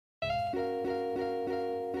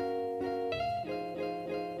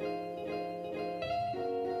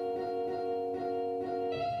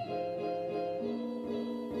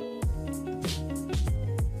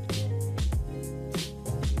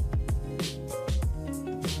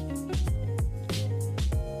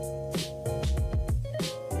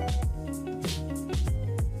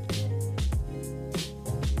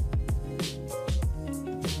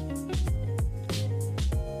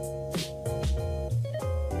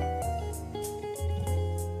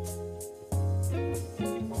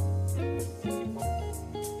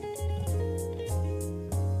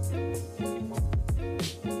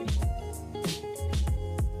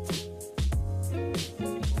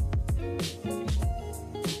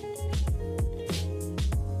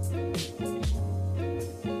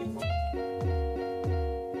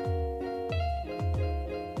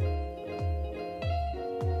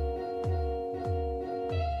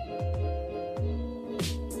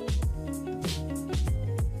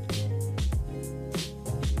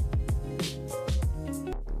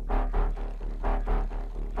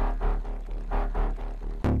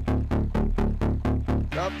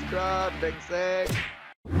Run, brengsek.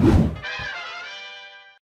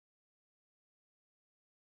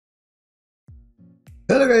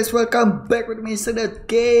 Hello guys, welcome back with me,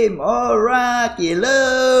 Shoutout game. Alright,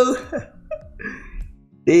 hello.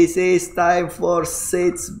 This is time for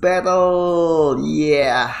Siege battle.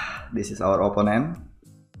 Yeah, this is our opponent,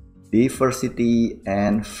 Diversity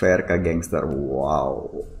and VRK Gangster.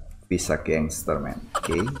 Wow, Visa Gangster, man.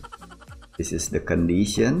 Okay, this is the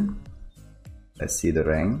condition. Let's see the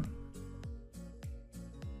rank.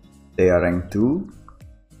 They are rank 2,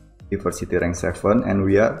 Diversity rank 7, and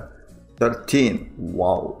we are 13.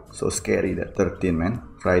 Wow, so scary that 13, man.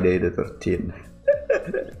 Friday the 13th.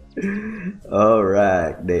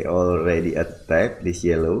 Alright, they already attack this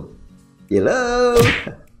yellow.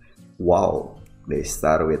 Wow, they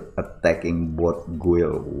start with attacking both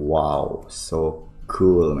guild. Wow, so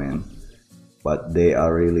cool, man. But they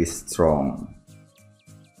are really strong,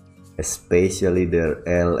 especially their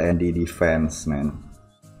L and D defense, man.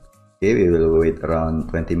 Okay, we will wait around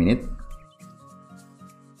 20 minutes.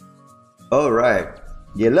 Alright,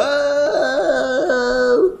 yellow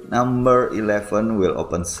number 11 will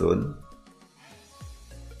open soon.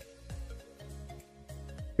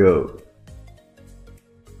 Go.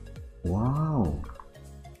 Wow.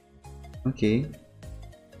 Okay.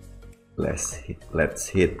 Let's hit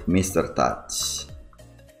Mr. Touch.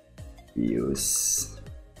 Use.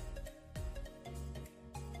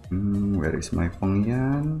 Where is my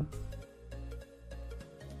Pengyan?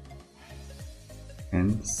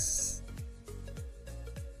 And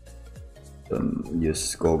don't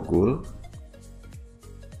use Gogul.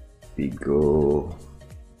 We go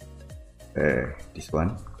this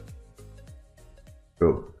one.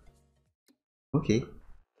 Go. Okay.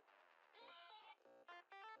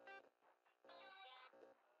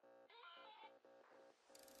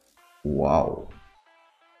 Wow.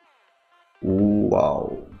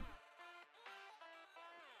 Wow.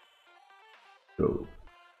 Go.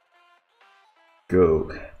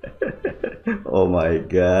 Go. Oh my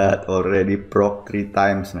god, already proc 3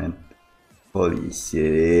 times, man. Holy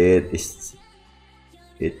shit.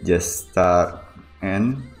 It just start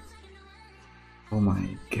and oh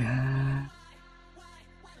my god.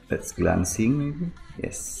 Let's glancing maybe.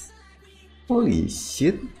 Yes. Holy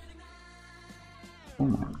shit. Oh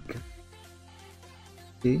my god.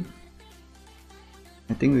 Okay.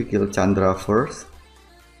 I think we kill Chandra first.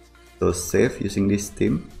 So save using this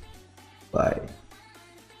team. Bye.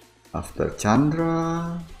 After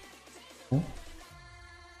Chandra.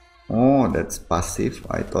 Oh, that's passive.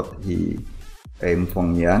 I thought he aimed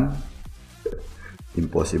Pengyan.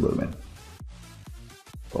 Impossible, man.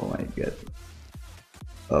 Oh my god.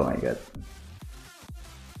 Oh my god.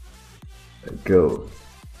 Go.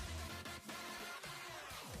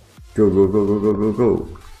 Go, go, go, go, go, go, go.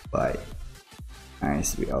 Bye.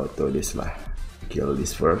 Nice, we auto this lah. Kill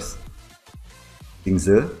this first.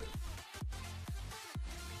 Kingze.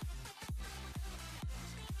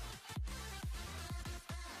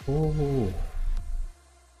 Oh.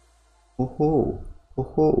 Oh ho. Oh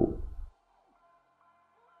ho.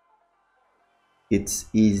 It's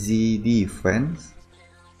easy defense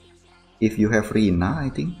if you have Rina, I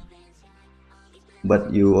think.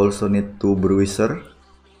 But you also need 2 bruiser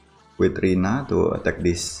with Rina to attack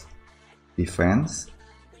this defense.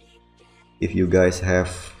 If you guys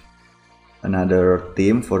have another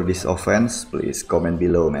team for this offense, please comment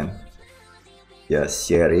below, man. Just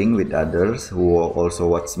sharing with others who also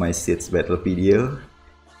watch my Siege battle video.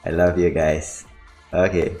 I love you guys.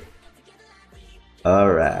 Okay.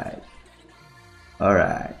 Alright.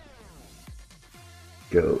 Alright.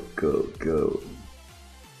 Go, go, go.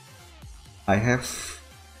 I have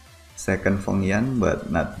second Pengyan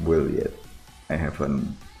but not build yet. I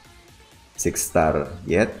haven't 6-star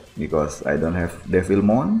yet because I don't have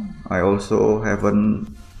Devilmon. I also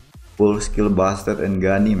haven't full skill Bastard and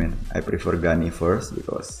Gani, man. I prefer Gani first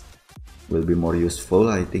because will be more useful,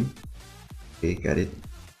 I think. Okay, got it.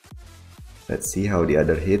 Let's see how the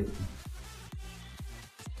other hit.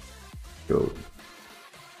 Go.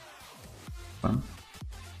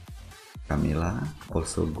 Camilla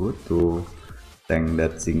also good to tank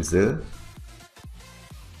that Xingze.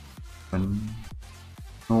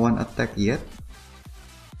 No one attack yet.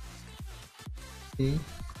 Okay.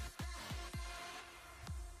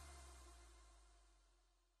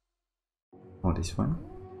 Oh, this one.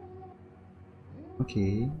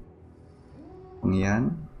 Okay.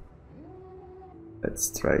 Pengyan.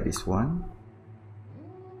 Let's try this one.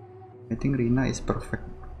 I think Rina is perfect.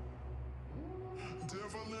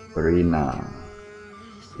 Rina.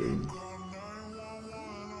 Okay.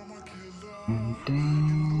 And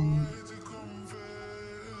then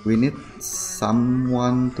We need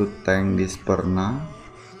someone to tank this Perna.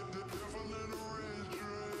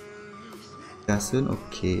 Jasun,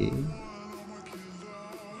 okay.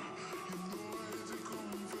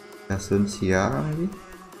 Jasun Ciara maybe?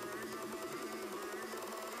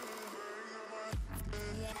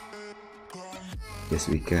 Yes,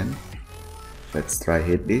 we can. Let's try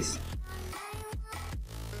hit this.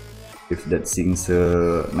 If that thing's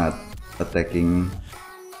not attacking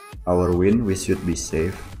our win, we should be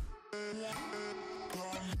safe.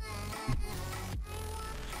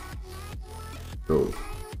 Go.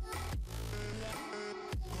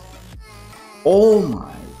 Oh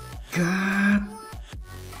my god!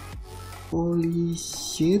 Holy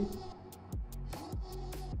shit!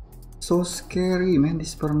 So scary, man,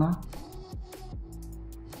 this Perna.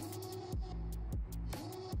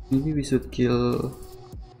 Maybe we should kill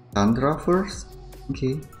Chandra first?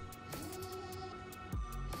 Okay.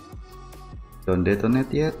 Don't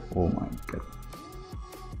detonate yet? Oh my god.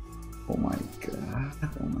 Oh my god.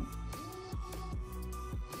 Oh my.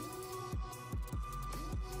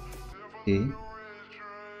 Okay.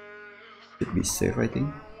 Should be safe, I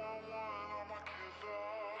think.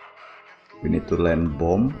 We need to land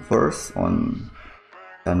bomb first on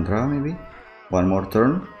Chandra, maybe. One more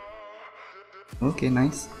turn. Okay,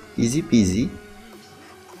 nice. Easy peasy.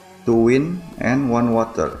 2 win and 1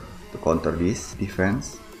 water to counter this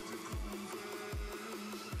defense.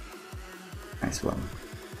 Nice one.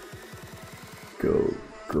 Go,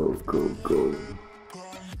 go, go, go.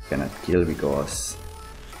 Cannot kill because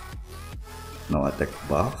no attack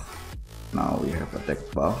buff. Now we have attack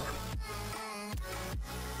buff.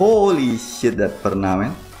 Holy shit, that Perna,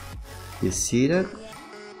 man. You see that?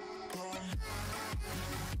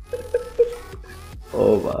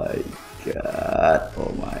 Oh my god.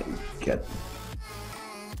 Oh my god.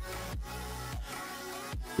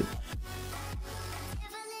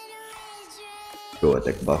 Go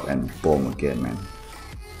attack buff and bomb again, man.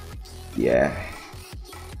 Yeah.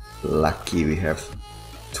 Lucky we have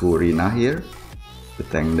 2 Rina here to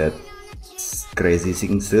tank that crazy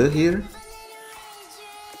Singse here.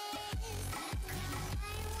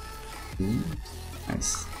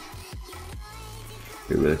 Nice.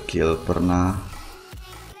 We will kill Perna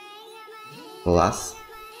plus.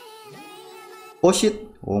 Oh shit!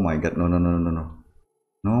 Oh my god! No, no, no, no, no,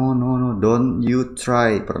 no, no, no! Don't you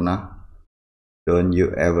try, Perna! Don't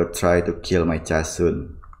you ever try to kill my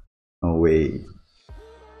Chasun! No way!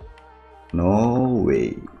 No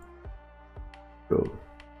way! Go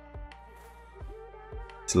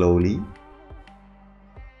slowly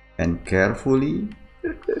and carefully.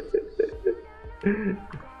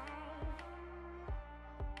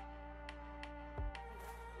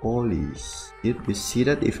 Holy shit, you see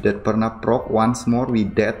that? If that Perna proc once more, we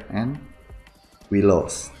dead and we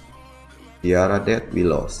lost. Ciara dead, we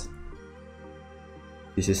lost.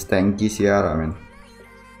 This is tanky Ciara, man.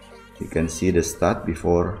 You can see the stat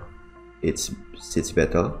before its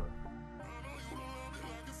battle.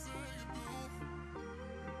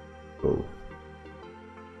 Go.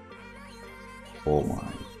 Oh my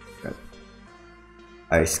god.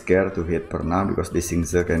 I scared to hit Perna because this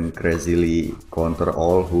Singse can crazily counter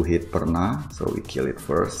all who hit Perna, so we kill it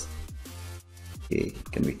first. Okay,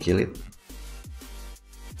 can we kill it?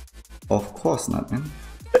 Of course not, man.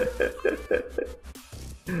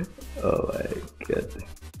 Oh my god.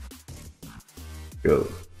 Go.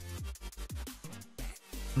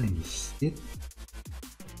 Holy shit.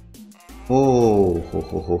 Oh, ho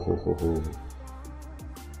ho ho ho ho ho.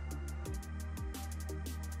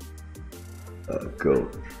 Go.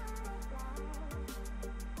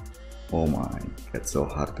 Oh my, that's so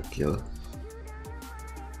hard to kill.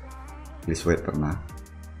 Please wait, Perna.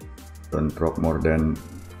 Don't proc more than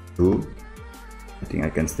 2. I think I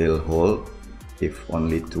can still hold if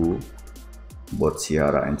only 2. Both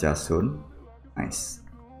Ciara and Chasun. Nice.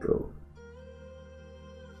 Go.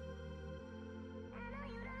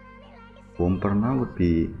 Bomb Perna would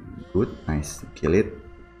be good. Nice. Kill it.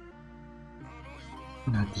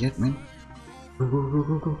 Not yet, man. Go, go, go,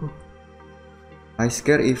 go, go, go. I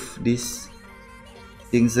scare if this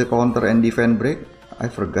thing's a counter and defend break. I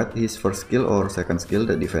forgot his first skill or second skill,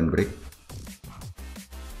 the defend break.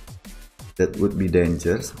 That would be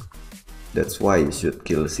dangerous. That's why you should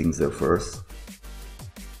kill Singse first.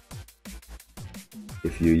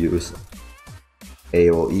 If you use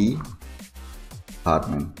AoE, hard,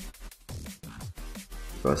 man.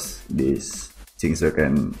 Because this Singse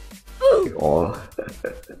can take all.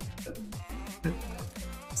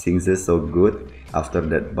 Singse so good after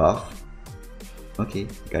that buff. Okay,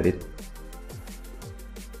 got it.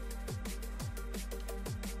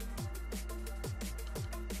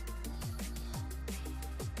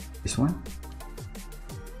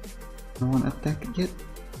 No one attacked yet.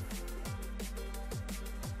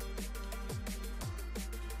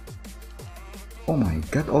 Oh my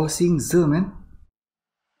god, all seeing the man.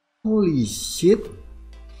 Holy shit.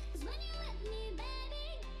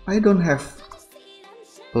 I don't have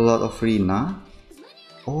a lot of Rina.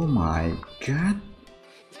 Oh my god.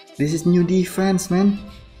 This is new defense, man.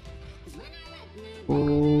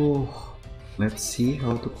 Oh, let's see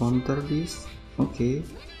how to counter this. Okay.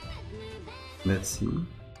 Let's see.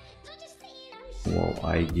 Wow,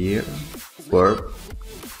 I gear. Burp.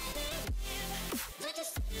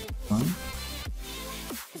 Huh?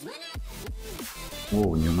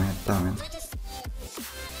 Whoa, new meta, man.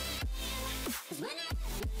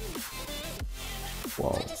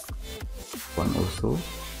 Wow. One also.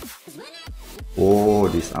 Oh,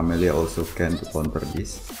 this Amelia also can to counter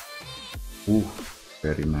this.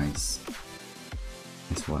 Very nice.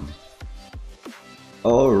 This one.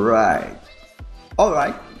 Alright.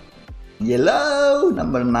 Alright. Yellow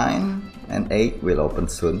number 9 and 8 will open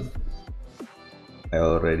soon. I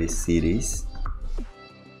already see this.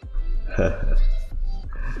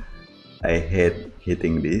 I hate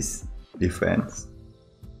hitting this defense.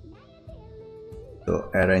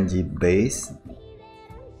 So RNG base.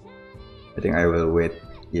 I think I will wait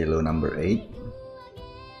yellow number 8.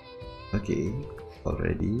 Okay,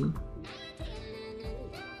 already.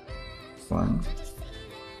 One.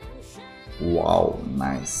 Wow,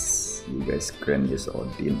 nice. You guys can use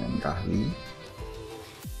Odin and Kahli.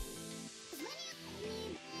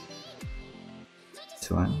 This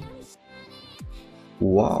one.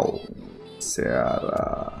 Wow,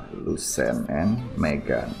 Sarah, Lucen, and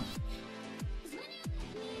Megan.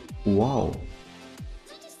 Wow,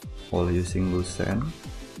 all using Lucen.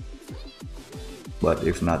 But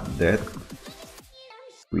if not dead,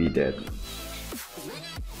 we dead.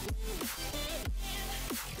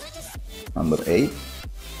 Number 8,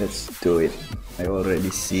 let's do it. I already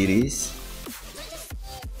see this.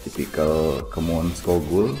 Typical common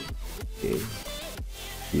Skogul. Okay,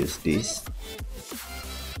 use this.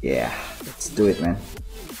 Yeah, let's do it, man.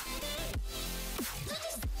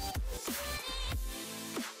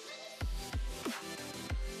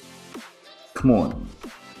 Come on.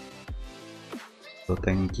 So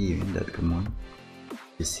tanky, man, that come on.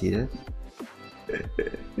 You see that?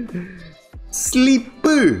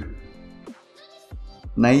 Sleeper!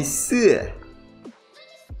 Nice!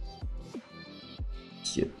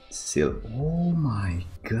 Shit, still. Oh my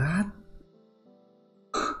god!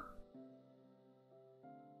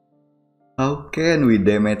 How can we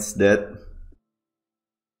damage that?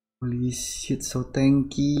 Holy shit, so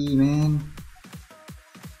tanky, man.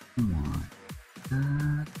 Oh my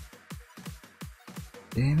god.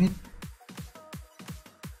 Damn it.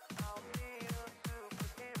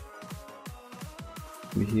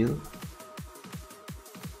 We heal.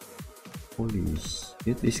 Holy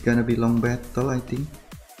shit, this gonna be long battle, I think.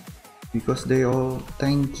 Because they all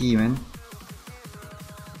tanky, man.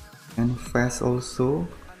 And fast also.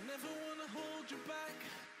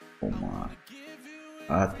 Oh my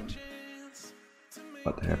god.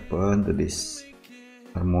 What happened to this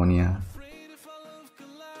Harmonia?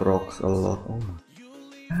 Procs a lot. Oh my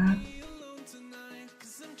god.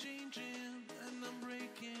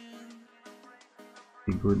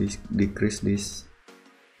 We go decrease this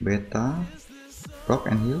beta. Proc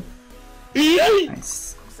and heal.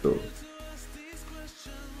 Nice. Go.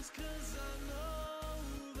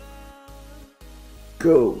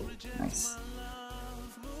 Go. Nice.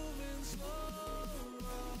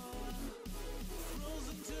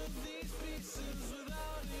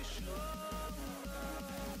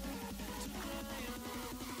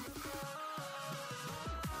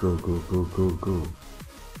 Go, go, go, go, go.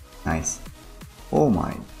 Nice. Oh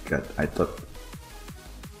my god, I thought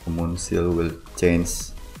Common Seal will change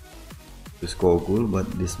to Skogul, but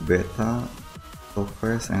this beta so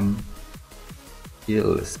fast and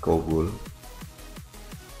kill Skogul.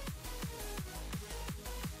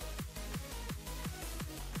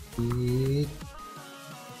 The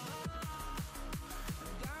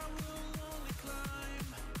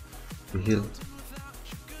heal.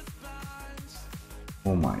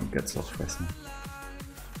 Oh my god, so fast, man.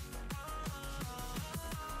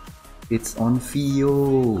 It's on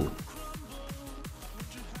Fio.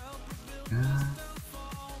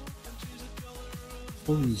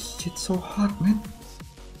 Holy shit, so hard, man.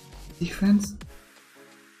 Defense.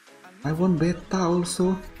 I want beta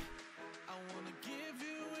also.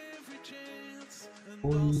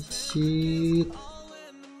 Holy shit.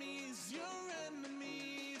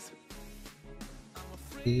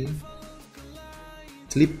 Okay.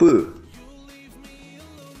 Sleeper.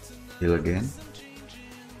 Heal again.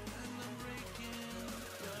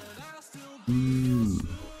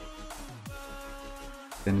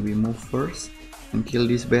 Can we move first and kill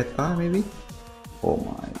this beta maybe? Oh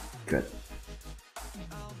my god.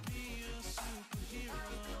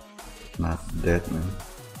 Not dead, man.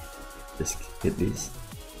 Just hit this.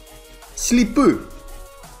 Sleeper!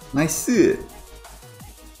 Nice.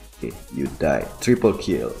 Okay, you die. Triple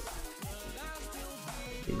kill.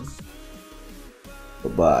 Okay.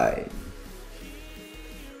 Bye-bye.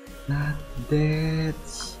 Not dead.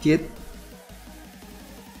 Shit.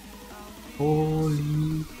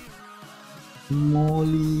 Holy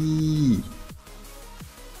moly.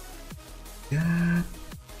 God.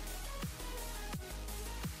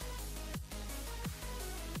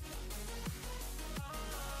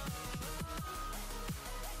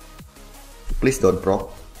 Please don't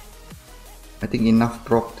proc. I think enough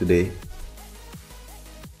proc today.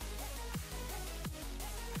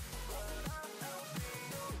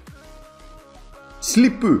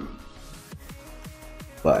 Sleeper.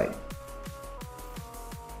 Bye.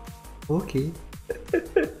 Okay.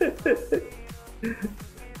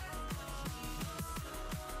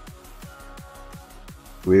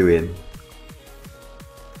 We win.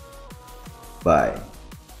 Bye.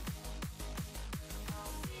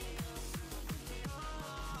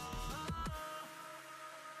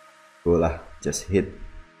 Go lah, just hit.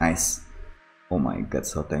 Nice. Oh my god,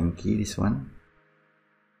 so tanky this one.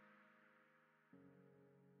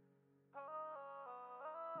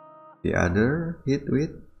 The other hit with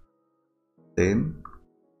same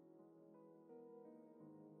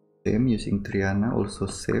using Triana, also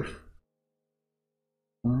safe.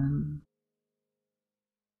 One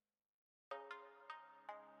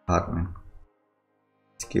hard, man.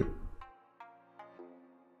 Skip.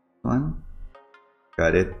 One.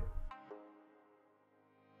 Got it.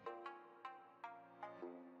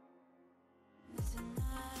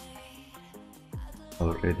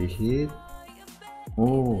 Already hit.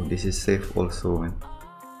 Oh, this is safe also, man.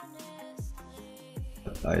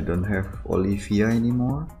 But I don't have Olivia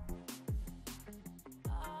anymore.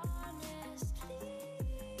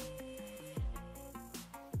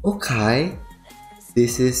 Okay,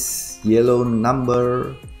 this is yellow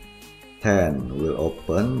number 10 will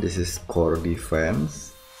open. This is core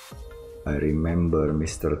defense. I remember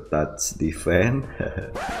Mr. Touch defense.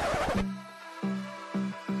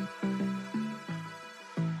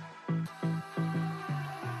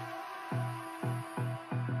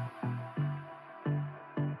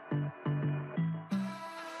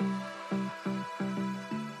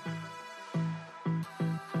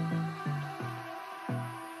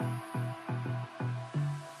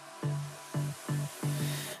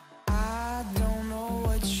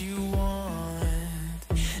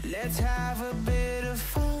 Let's have a bit of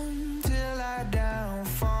fun till I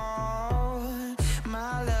downfall.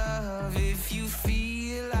 My love, if you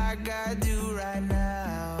feel like I do right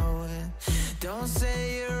now, don't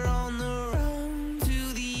say you're on the run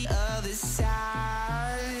to the other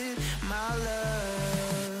side, my love.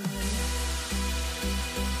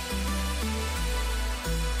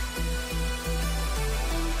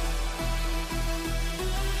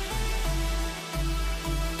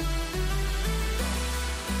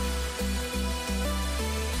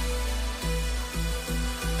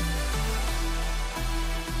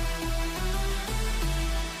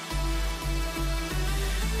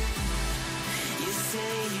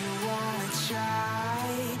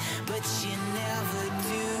 But you never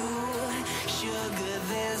do. Sugar,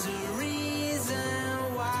 there's a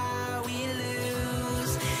reason why we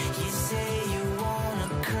lose. You say you wanna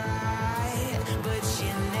cry, but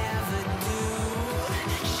you never do.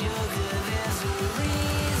 Sugar, there's a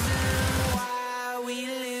reason why we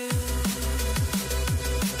lose.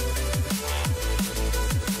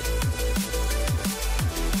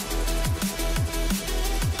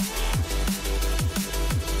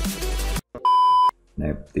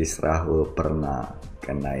 Neptis Rahul pernah.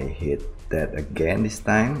 Can I hit that again this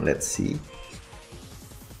time? Let's see.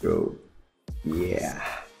 Go. Yeah.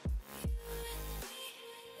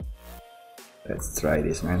 Let's try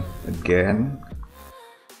this, man. Again.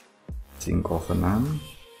 Sing Covenant.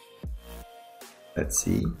 Let's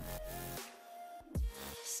see.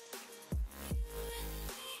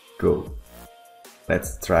 Go.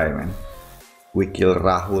 Let's try, man. We kill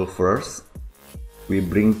Rahul first. We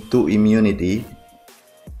bring 2 immunity.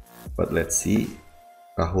 But let's see,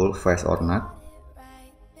 Rahul fast or not.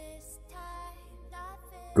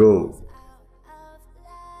 Go.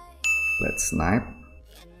 Let's snipe.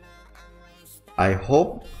 I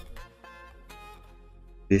hope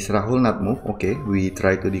this Rahul not move. Okay, we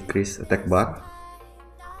try to decrease attack bar.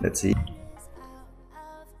 Let's see.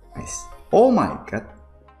 Nice. Oh my god.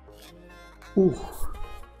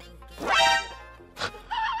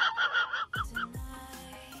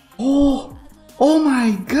 Oh, oh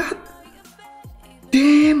my god.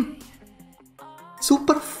 Damn.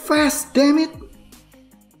 Super fast, damn it.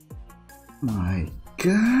 My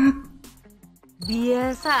god.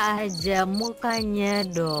 Biasa aja mukanya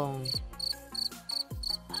dong.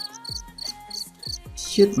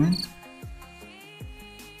 Shit, man.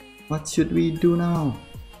 What should we do now?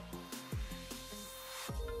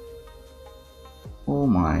 Oh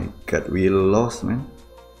my god, we lost, man.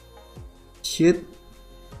 Shit.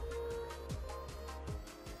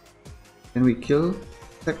 Can we kill?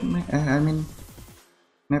 I mean,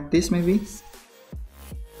 nap this maybe?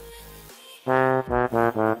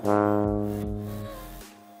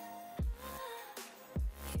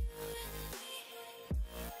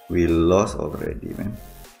 We lost already, man.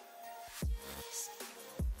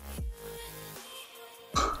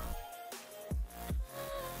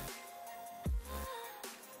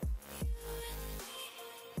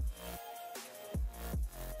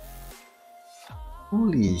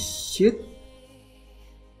 Holy shit.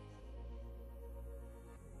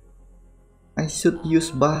 I should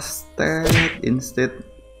use Bastard instead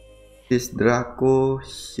this Draco.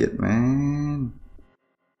 Shit, man.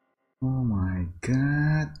 Oh my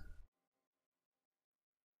god.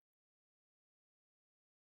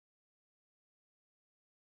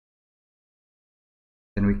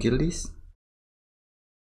 Can we kill this?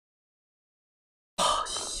 Oh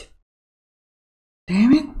shit.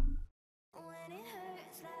 Damn it.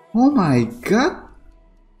 Oh my god.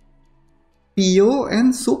 Pio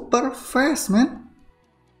and super fast, man.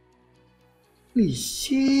 Holy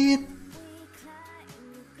shit.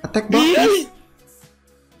 Attack back, guys.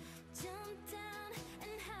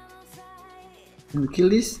 Can we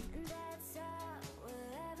kill this?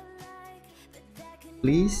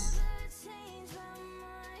 Please.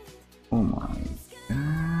 Oh my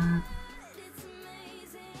god.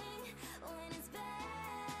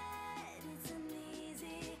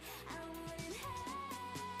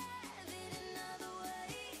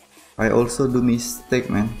 I also do mistake,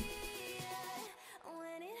 man.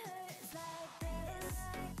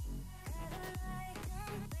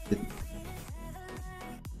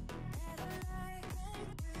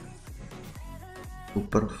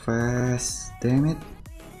 Super fast, damn it.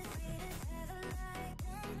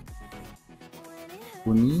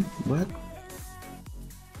 Bunyi, what?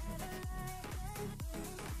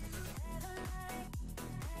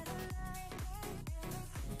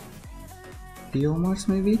 Theomars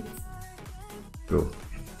maybe? Bro,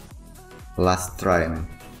 last try, man.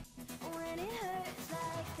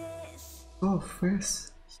 So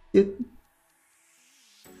fast, shit.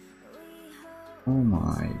 Oh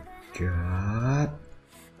my god.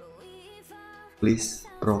 Please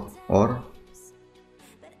rock or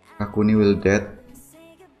Kakuni will dead.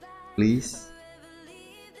 Please.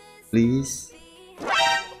 Please.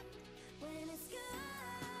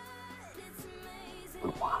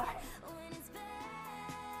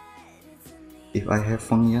 If I have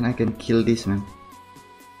Feng Yan, I can kill this, man.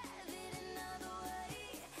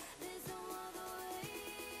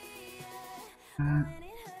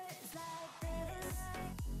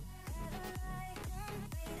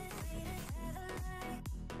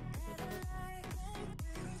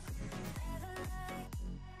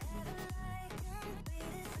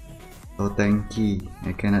 So tanky,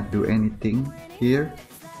 I cannot do anything here.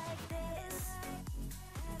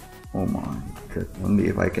 Oh my god, only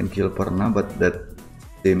if I can kill Perna, but that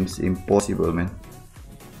seems impossible, man.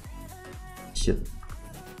 Shit,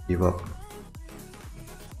 give up.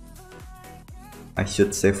 I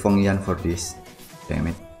should save Feng Yan for this. Damn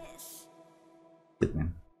it. Shit,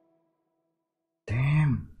 man.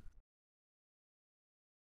 Damn.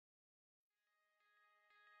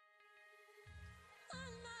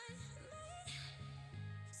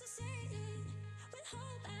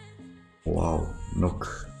 Wow, Nook.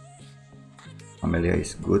 Amelia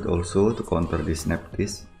is good also to counter this snap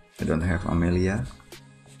this. I don't have Amelia.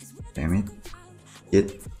 Damn it.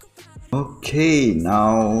 Shit. Okay,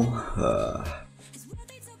 now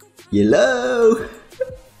yellow.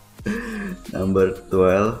 Number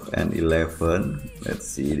 12 and 11. Let's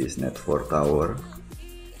see this net 4 tower.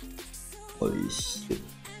 Holy shit.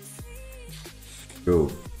 Go.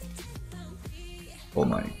 Oh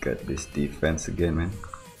my god, this defense again, man.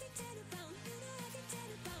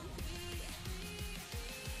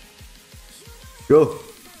 Go.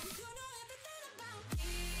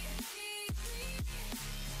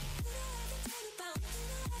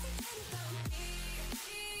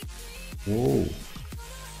 Whoa.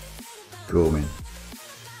 Go, man.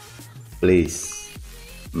 Please.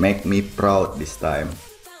 Make me proud this time.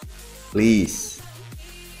 Please.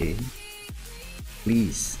 Okay.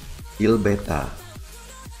 Please. Kill beta.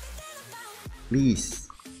 Please.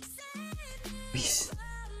 Please.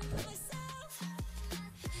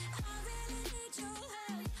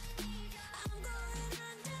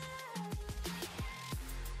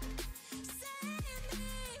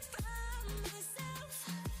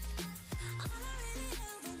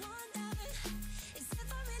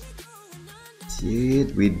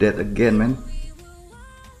 Shit, we dead again, man.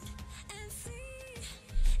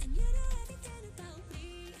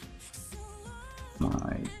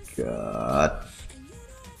 My god.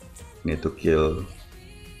 Need to kill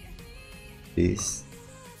this.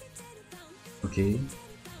 Okay.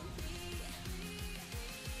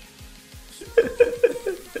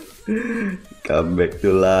 Come back to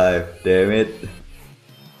life, damn it.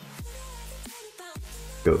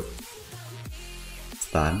 Go.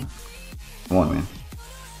 Stun. Come on, man.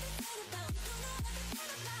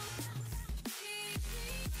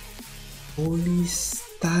 Holy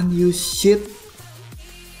stun, you shit.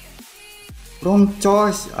 Wrong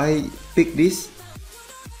choice. I pick this.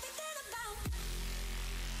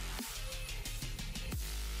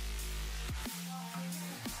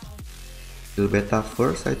 Kill beta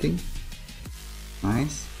first, I think.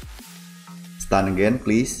 Nice. Stun again,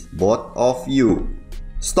 please. Both of you.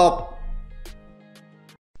 Stop.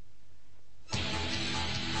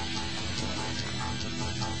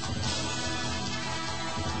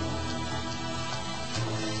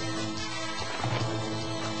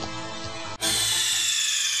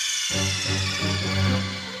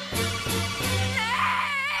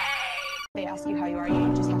 They ask you how you are,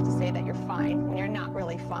 you just have to say that you're fine when you're not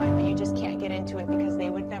really fine, but you just can't get into it because they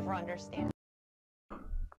would never understand.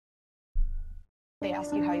 They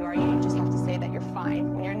ask you how you are, you just have to say that you're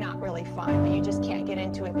fine when you're not really fine, but you just can't get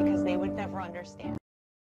into it because they would never understand.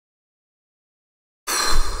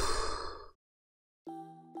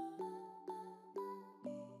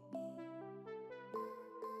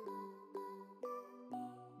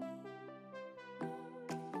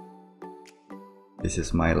 This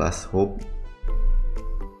is my last hope.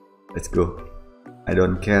 Let's go. I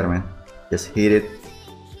don't care, man. Just hit it.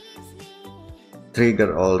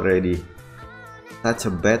 Trigger already. Such a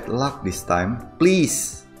bad luck this time.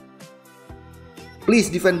 Please. Please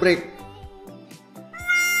defend break.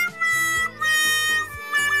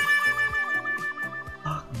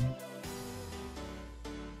 Fuck, man.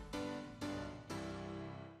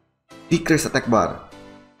 Decrease attack bar.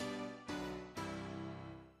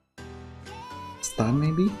 Stun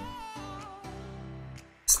maybe?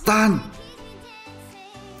 Stun!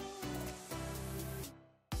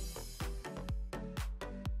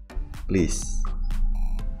 Please.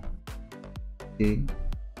 Okay.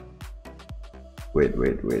 Wait.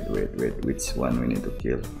 Which one we need to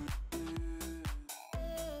kill?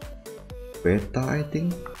 Beta, I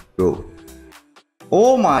think. Go.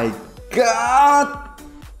 Oh my god!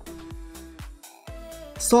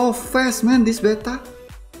 So fast, man, this beta.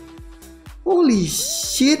 Holy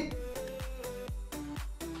shit!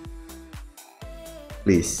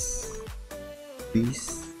 Please.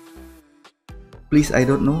 Please. Please, I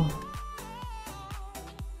don't know.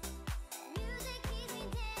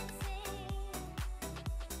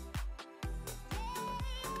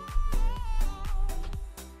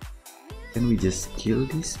 Can we just kill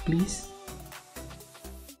this, please?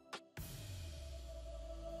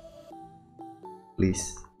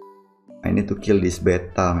 Please. I need to kill this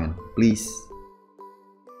beta, man. Please.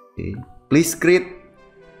 Okay. Please crit.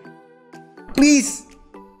 Please.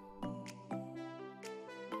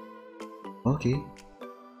 Okay.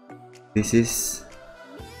 This is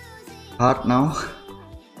hard now.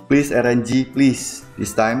 Please RNG, please.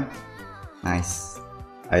 This time. Nice.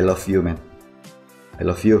 I love you, man. I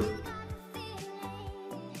love you.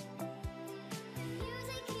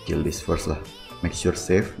 Kill this first lah. Make sure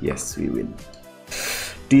save. Yes, we win.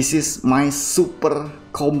 This is my super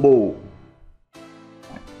combo.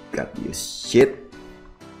 My god, you shit.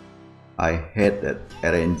 I hate that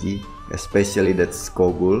RNG, especially that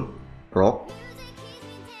Skogul proc.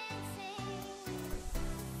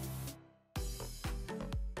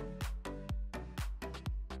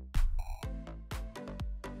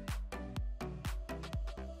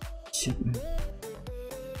 Shit, man.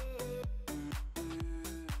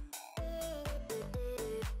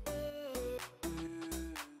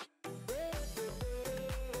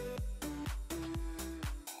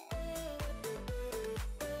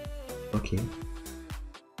 Okay.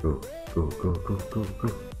 Go.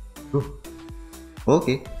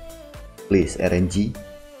 Okay. Please RNG.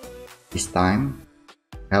 This time,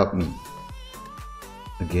 help me.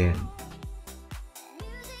 Again.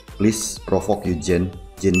 Please provoke you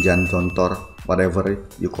Jinjan Tontor, whatever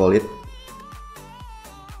you call it.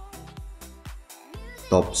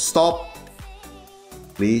 Stop.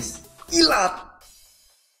 please. Kilat.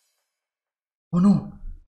 Oh no.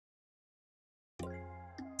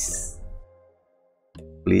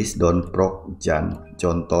 Please don't proc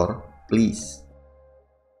Jontor. Please.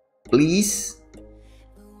 Please.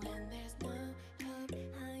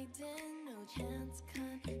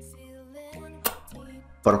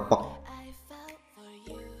 Perfect.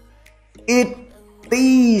 It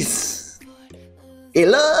is.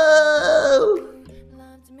 Hello.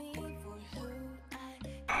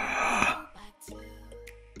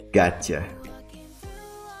 Gotcha.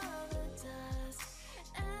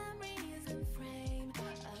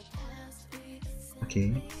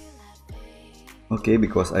 Okay,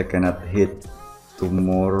 because I cannot hit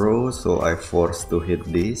tomorrow, so I forced to hit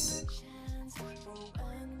this.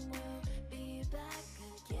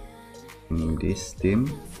 This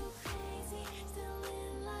team.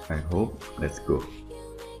 I hope. Let's go.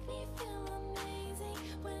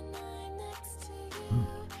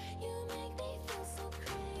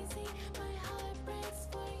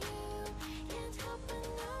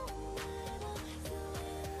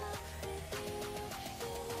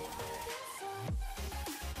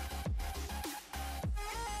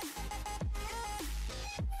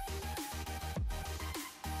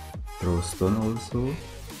 Throw stone also.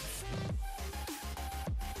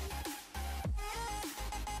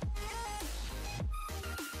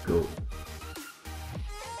 Go.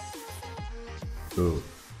 Go.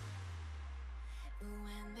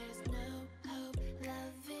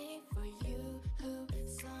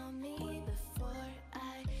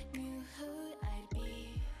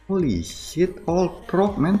 Holy shit, all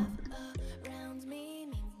proc, man.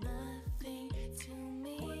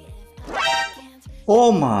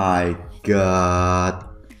 Oh my god.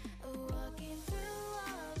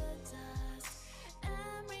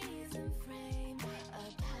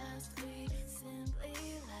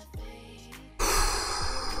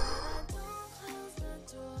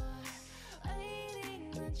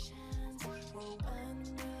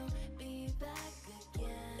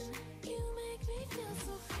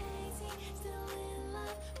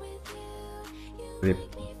 Rip.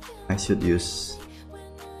 I should use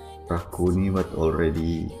Rakuni, but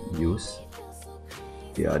already used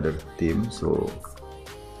the other team, so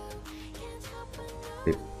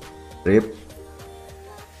rip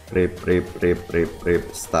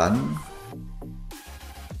stun.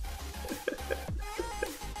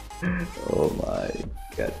 Oh my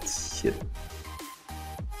god, shit.